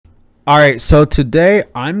All right, so today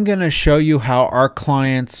I'm going to show you how our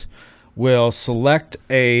clients will select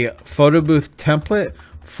a photo booth template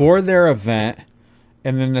for their event,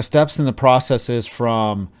 and then the steps in the process is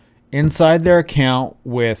from inside their account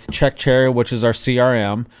with CheckCherry, which is our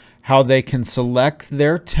CRM, how they can select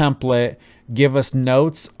their template, give us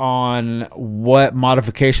notes on what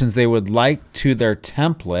modifications they would like to their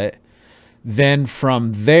template. Then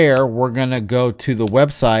from there, we're going to go to the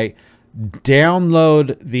website,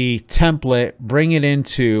 download the template, bring it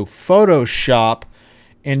into Photoshop,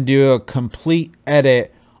 and do a complete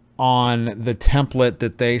edit on the template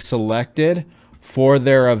that they selected for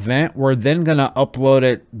their event. We're then going to upload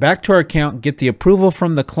it back to our account, get the approval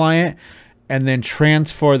from the client, and then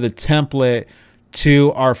transfer the template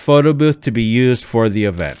to our photo booth to be used for the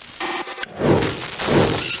event.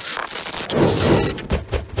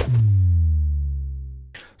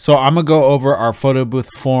 So I'm going to go over our photo booth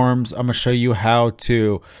forms. I'm going to show you how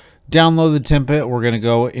to download the template. We're going to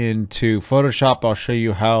go into Photoshop. I'll show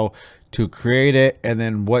you how to create it and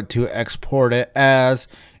then what to export it as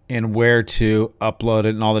and where to upload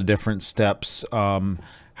it and all the different steps,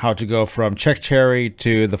 how to go from CheckCherry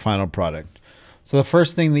to the final product. So the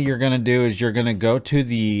first thing that you're going to do is you're going to go to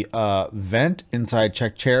the vent inside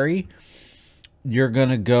CheckCherry. You're going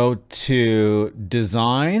to go to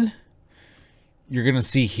design. You're going to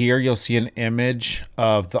see here, you'll see an image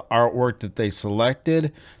of the artwork that they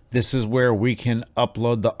selected. This is where we can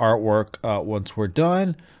upload the artwork once we're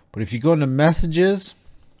done. But if you go into messages,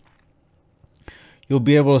 you'll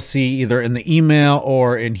be able to see either in the email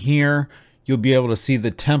or in here, you'll be able to see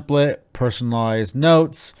the template, personalized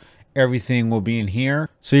notes, everything will be in here.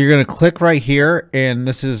 So you're going to click right here, and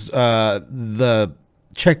this is the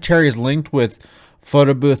CheckCherry is linked with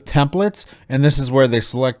photo booth templates, and this is where they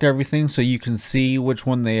select everything so you can see which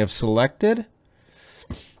one they have selected.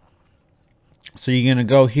 So you're going to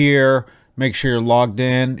go here, make sure you're logged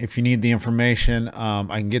in. If you need the information,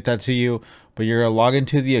 I can get that to you, but you're going to log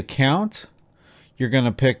into the account. You're going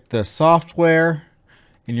to pick the software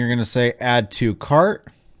and you're going to say add to cart.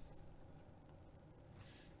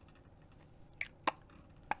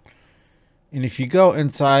 And if you go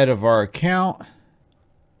inside of our account,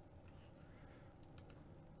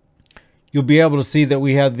 you'll be able to see that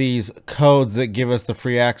we have these codes that give us the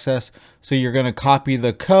free access. So you're going to copy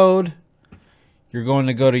the code. You're going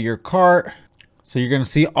to go to your cart. So you're going to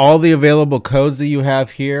see all the available codes that you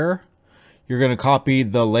have here. You're going to copy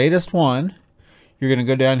the latest one. You're going to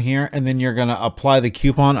go down here and then you're going to apply the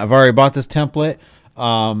coupon. I've already bought this template.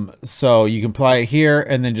 So you can apply it here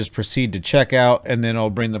and then just proceed to checkout, and then it'll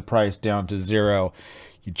bring the price down to 0.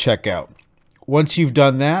 You check out. Once you've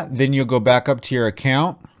done that, then you'll go back up to your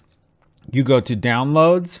account. You go to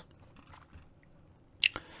downloads,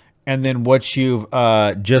 and then what you've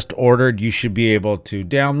just ordered, you should be able to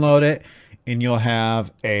download it, and you'll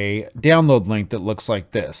have a download link that looks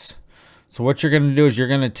like this. So what you're going to do is you're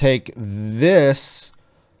going to take this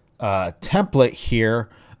template here,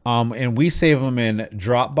 and we save them in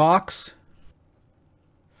Dropbox.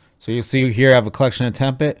 So you'll see here I have a collection of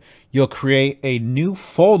template. You'll create a new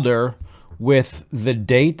folder with the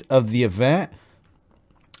date of the event.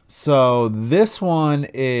 So this one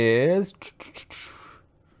is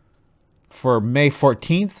for May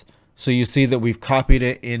 14th. So you see that we've copied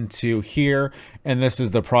it into here, and this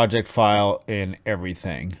is the project file and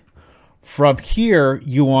everything. From here,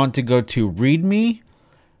 you want to go to README.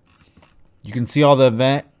 You can see all the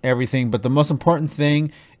event, everything, but the most important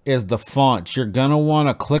thing is the fonts. You're gonna want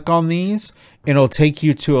to click on these, and it'll take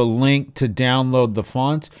you to a link to download the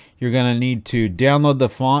font. You're gonna need to download the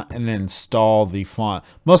font and then install the font.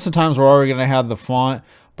 Most of the times we're already gonna have the font,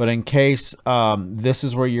 but in case, this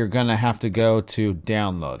is where you're gonna have to go to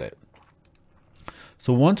download it.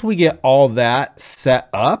 So once we get all that set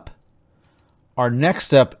up, our next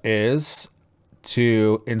step is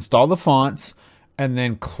to install the fonts and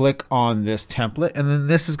then click on this template, and then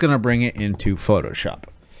this is gonna bring it into Photoshop.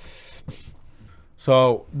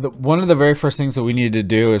 So one of the very first things that we need to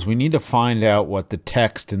do is we need to find out what the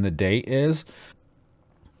text and the date is.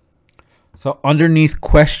 So underneath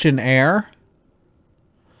questionnaire,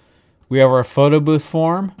 we have our photo booth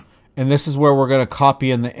form, and this is where we're going to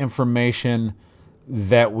copy in the information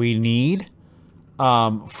that we need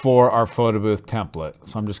for our photo booth template.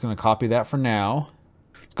 So I'm just going to copy that for now.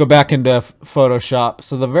 Let's go back into Photoshop.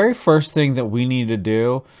 So the very first thing that we need to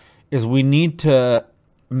do is we need to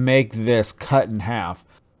make this cut in half.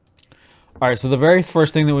 All right, so the very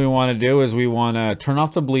first thing that we want to do is we want to turn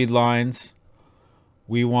off the bleed lines.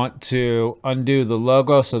 We want to undo the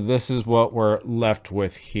logo, so this is what we're left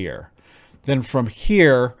with here. Then from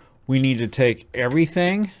here, we need to take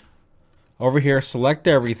everything over here, select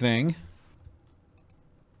everything,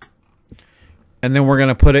 And then we're going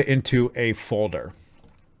to put it into a folder.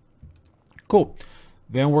 Cool.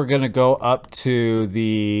 Then we're going to go up to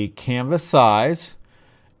the canvas size.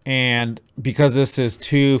 And because this is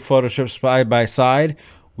 2 photo strips side by side,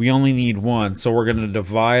 we only need 1. So we're going to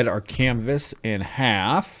divide our canvas in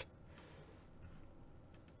half.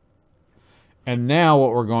 And now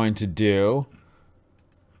what we're going to do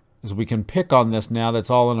is we can pick on this now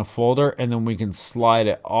that's all in a folder, and then we can slide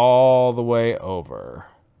it all the way over.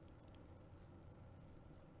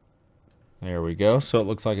 There we go. So it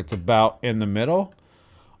looks like it's about in the middle.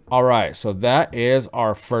 All right, so that is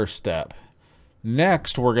our first step.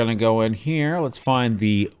 Next, we're going to go in here. Let's find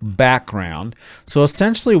the background. So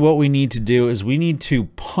essentially what we need to do is we need to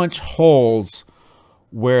punch holes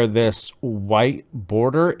where this white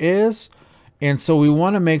border is. And so we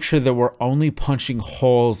want to make sure that we're only punching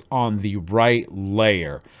holes on the right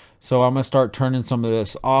layer. So I'm going to start turning some of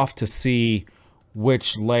this off to see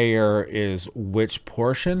which layer is which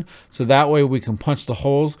portion. So that way we can punch the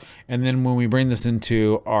holes. And then when we bring this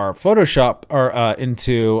into our Photoshop or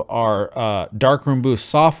into our Darkroom Boost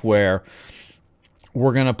software,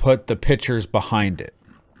 we're going to put the pictures behind it.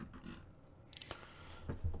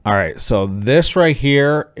 All right, so this right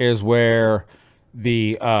here is where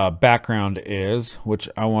the background is, which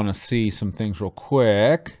I want to see some things real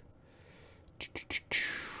quick.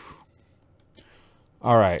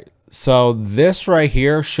 All right, so this right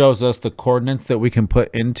here shows us the coordinates that we can put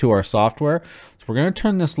into our software. So we're going to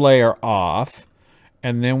turn this layer off,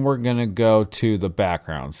 and then we're going to go to the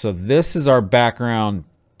background. So this is our background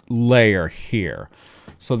layer here.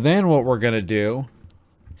 So then what we're going to do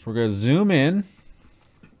is we're going to zoom in.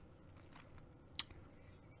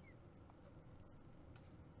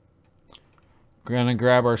 We're going to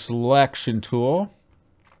grab our selection tool,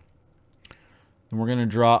 and we're going to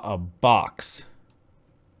draw a box.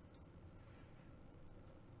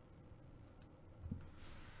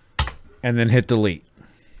 And then hit delete.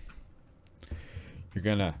 You're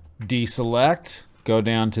going to deselect, go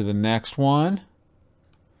down to the next one,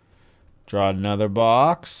 draw another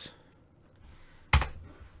box,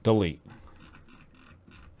 delete.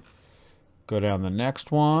 Go down the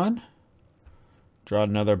next one, draw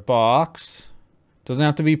another box. Doesn't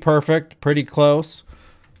have to be perfect, pretty close.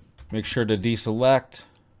 Make sure to deselect,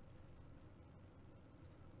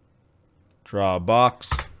 draw a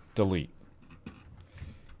box, delete.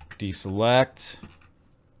 Deselect,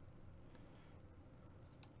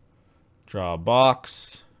 draw a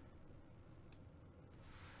box,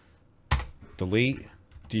 delete,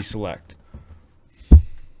 deselect.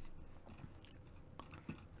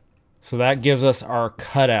 So that gives us our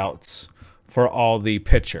cutouts for all the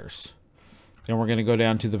pictures. Then we're going to go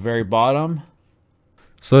down to the very bottom.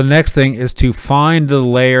 So the next thing is to find the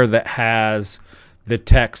layer that has the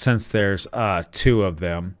text, since there's 2 of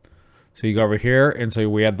them. So you go over here, and so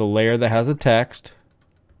we have the layer that has the text.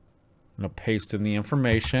 I'm going to paste in the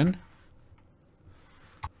information.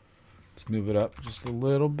 Let's move it up just a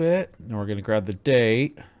little bit. Now we're going to grab the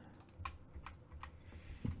date.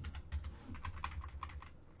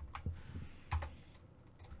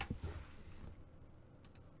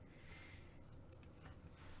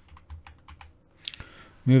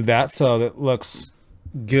 Move that so that it looks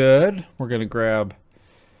good. We're going to grab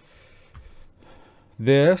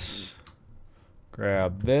this.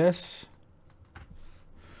 Grab this.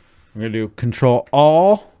 We're going to do Control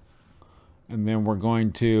All, and then we're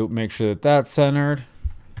going to make sure that that's centered.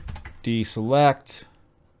 Deselect.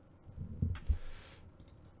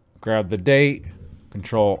 Grab the date.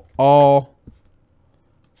 Control All.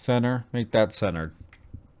 Center. Make that centered.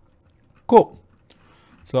 Cool.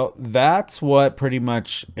 So that's what pretty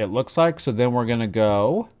much it looks like. So then we're going to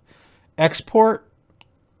go Export.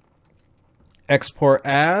 Export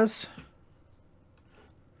as.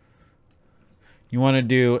 You want to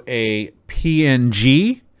do a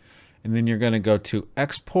PNG, and then you're going to go to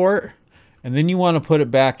export, and then you want to put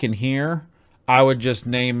it back in here. I would just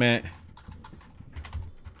name it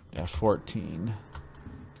 -14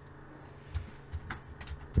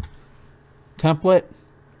 template.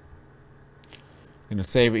 I'm going to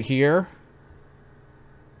save it here.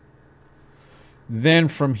 Then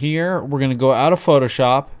from here, we're going to go out of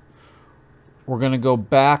Photoshop. We're going to go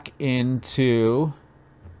back into,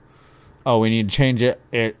 oh, we need to change it.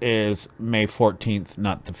 It is May 14th,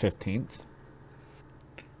 not the 15th.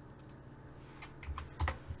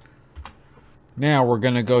 Now we're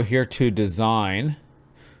going to go here to design.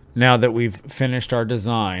 Now that we've finished our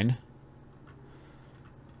design.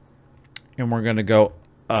 And we're going to go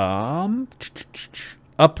upload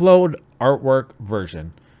artwork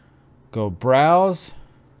version. Go browse.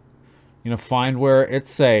 You're going to find where it's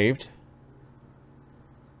saved.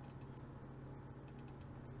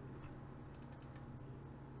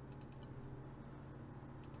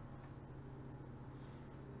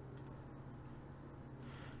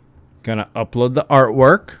 Gonna upload the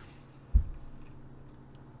artwork.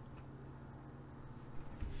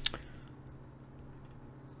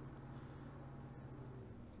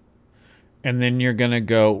 And then you're going to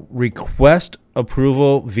go request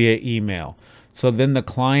approval via email. So then the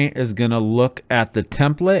client is going to look at the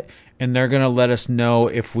template and they're going to let us know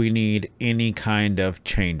if we need any kind of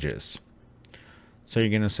changes. So you're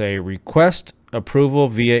going to say request approval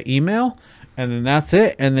via email, and then that's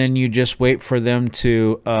it. And then you just wait for them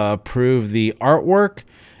to approve the artwork,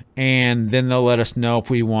 and then they'll let us know if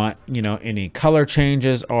we want, you know, any color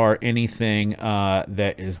changes or anything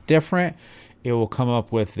that is different. It will come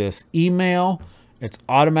up with this email. It's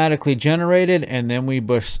automatically generated, and then we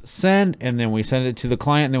push send, and then we send it to the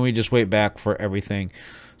client, and then we just wait back for everything.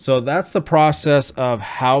 So that's the process of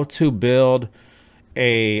how to build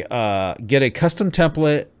a get a custom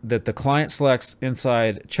template that the client selects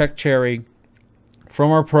inside CheckCherry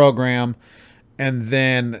from our program, and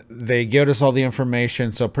then they give us all the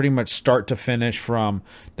information. So pretty much start to finish, from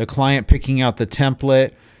the client picking out the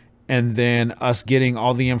template and then us getting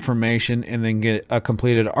all the information, and then get a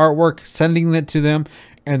completed artwork, sending it to them,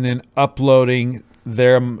 and then uploading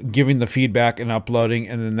them, giving the feedback and uploading.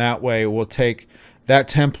 And then that way we'll take that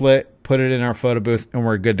template, put it in our photo booth, and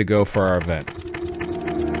we're good to go for our event.